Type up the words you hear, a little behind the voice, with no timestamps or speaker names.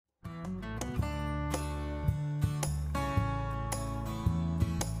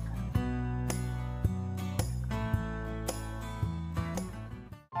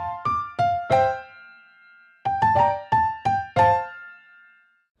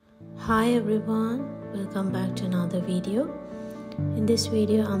Hi everyone, welcome back to another video. In this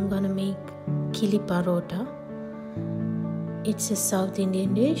video I'm gonna make kili parota. It's a South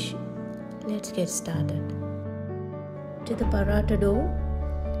Indian dish. Let's get started. To the paratha dough,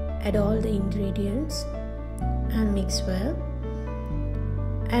 add all the ingredients and mix well.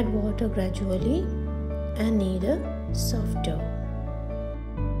 Add water gradually and knead a soft dough.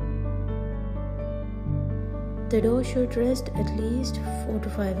 The dough should rest at least 4 to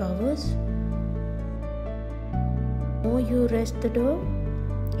 5 hours. The more you rest the dough,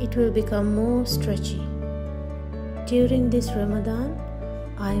 it will become more stretchy. During this Ramadan,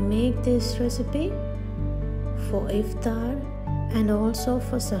 I make this recipe for iftar and also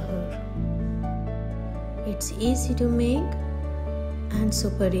for sahur. It's easy to make and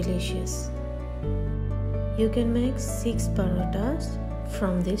super delicious. You can make 6 parathas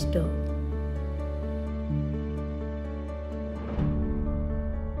from this dough.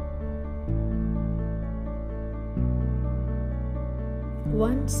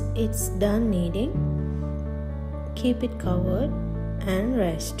 Once it's done kneading, keep it covered and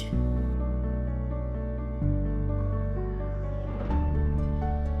rest.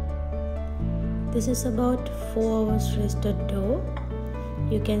 This is about 4 hours rested dough.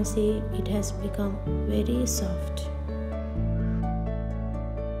 You can see it has become very soft.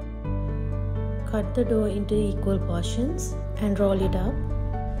 Cut the dough into equal portions and roll it up.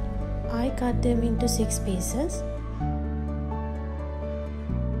 I cut them into 6 pieces.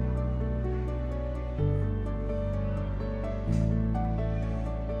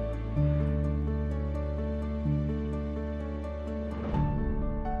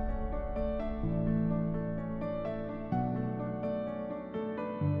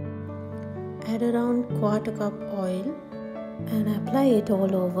 Add around quarter cup oil and apply it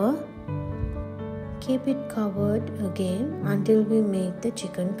all over. Keep it covered again until we make the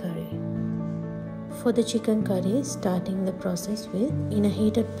chicken curry. For the chicken curry, starting the process with, in a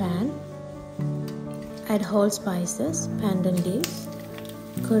heated pan, add whole spices, pandan leaves,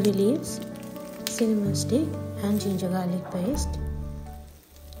 curry leaves, cinnamon stick and ginger garlic paste.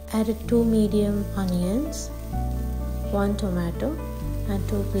 Add 2 medium onions, 1 tomato and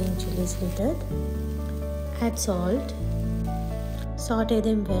 2 green chilies littered. Add salt. Saute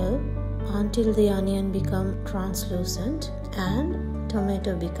them well until the onion become translucent and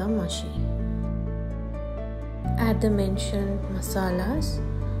tomato become mushy. Add the mentioned masalas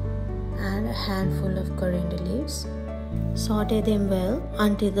and a handful of coriander leaves. Saute them well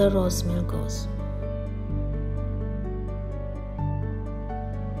until the raw smell goes.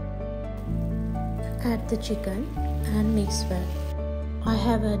 Add the chicken and mix well. I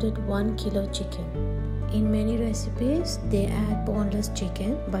have added 1 kilo chicken. In many recipes, they add boneless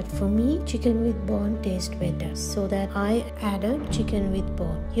chicken, but for me, chicken with bone tastes better, so that I added chicken with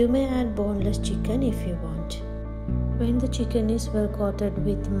bone. You may add boneless chicken if you want. When the chicken is well coated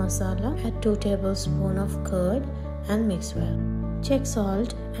with masala, add 2 tablespoons of curd and mix well. Check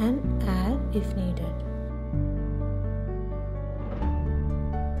salt and add if needed.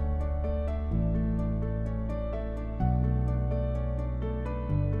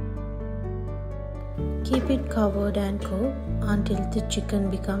 Keep it covered and cook until the chicken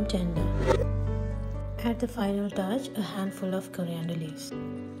becomes tender. Add the final touch, a handful of coriander leaves.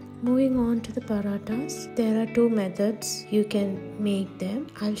 Moving on to the parathas, there are 2 methods you can make them.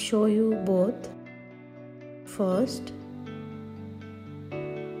 I'll show you both. First,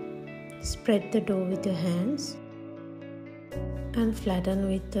 spread the dough with your hands and flatten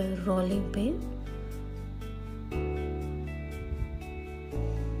with the rolling pin.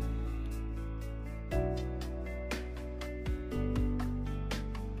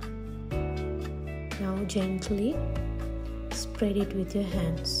 Now gently spread it with your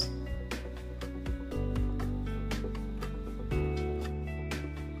hands.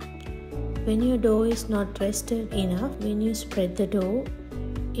 When your dough is not rested enough, when you spread the dough,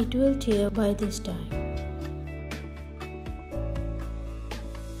 it will tear by this time.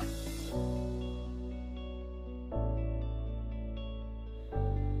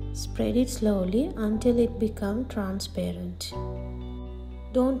 Spread it slowly until it becomes transparent.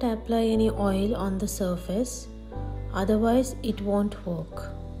 Don't apply any oil on the surface, otherwise it won't work.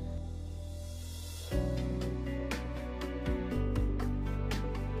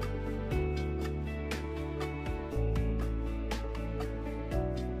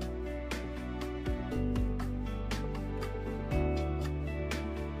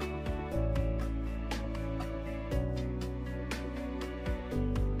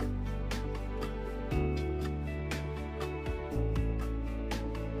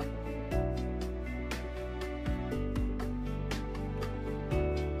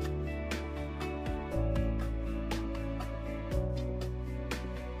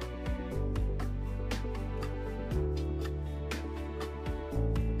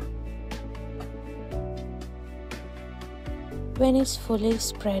 When it's fully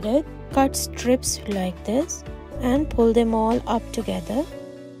spreaded, cut strips like this and pull them all up together.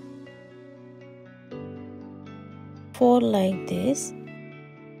 Fold like this.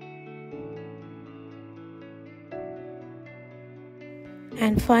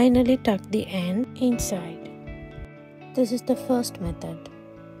 And finally tuck the end inside. This is the first method.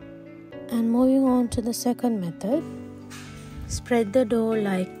 And moving on to the second method, spread the dough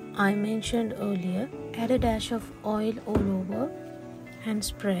like I mentioned earlier. Add a dash of oil all over and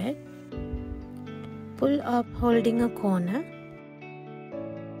spread. Pull up holding a corner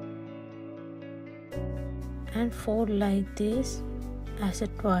and fold like this as a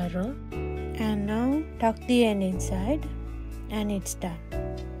spiral. And now tuck the end inside and it's done.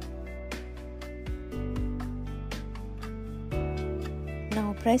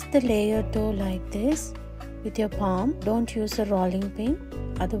 Now press the layered dough like this with your palm. Don't use a rolling pin,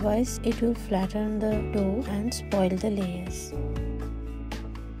 otherwise it will flatten the dough and spoil the layers.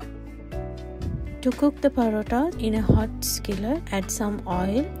 To cook the parotas in a hot skillet, add some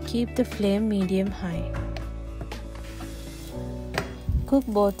oil. Keep the flame medium high. Cook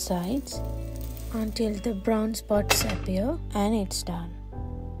both sides until the brown spots appear and it's done.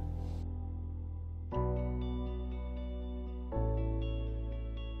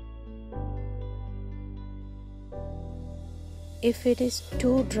 If it is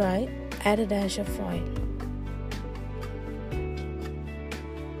too dry, add a dash of oil.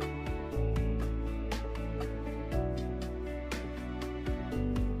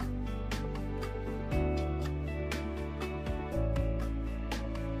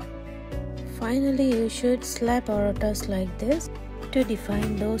 Finally, you should slap parotas like this to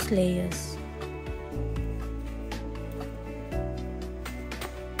define those layers.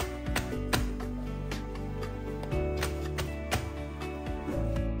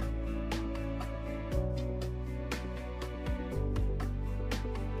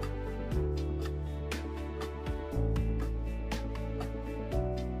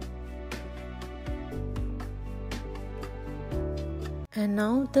 And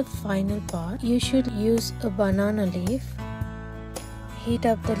now the final part, you should use a banana leaf. Heat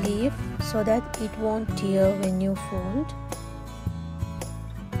up the leaf so that it won't tear when you fold.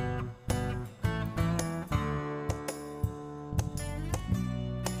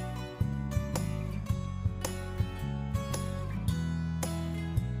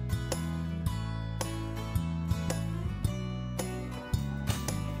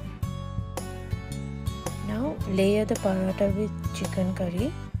 Now layer the paratha with chicken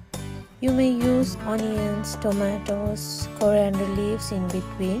curry. You may use onions, tomatoes, coriander leaves in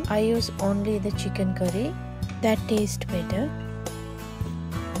between. I use only the chicken curry. That tastes better.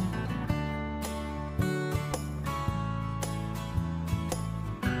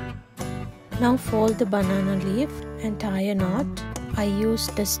 Now fold the banana leaf and tie a knot. I use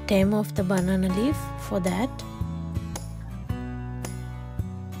the stem of the banana leaf for that.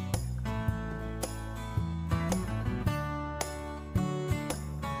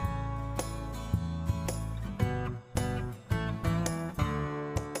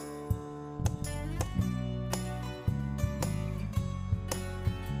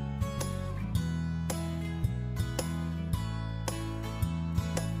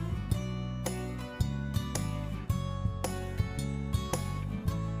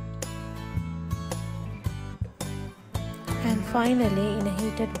 And finally, in a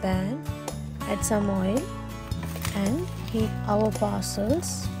heated pan, add some oil and heat our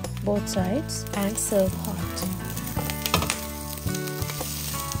parcels both sides and serve hot.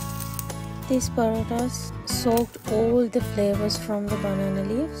 These parotas soaked all the flavors from the banana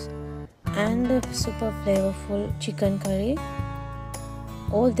leaves and the super flavorful chicken curry.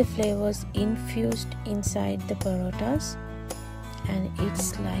 All the flavors infused inside the parotas, and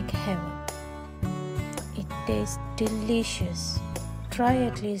it's like heaven. It tastes delicious. Try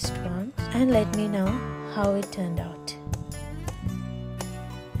at least once and let me know how it turned out.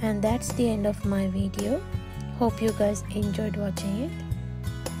 And that's the end of my video. Hope you guys enjoyed watching it.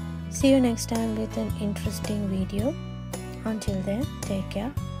 See you next time with an interesting video. Until then, take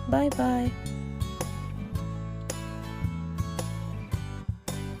care. Bye bye.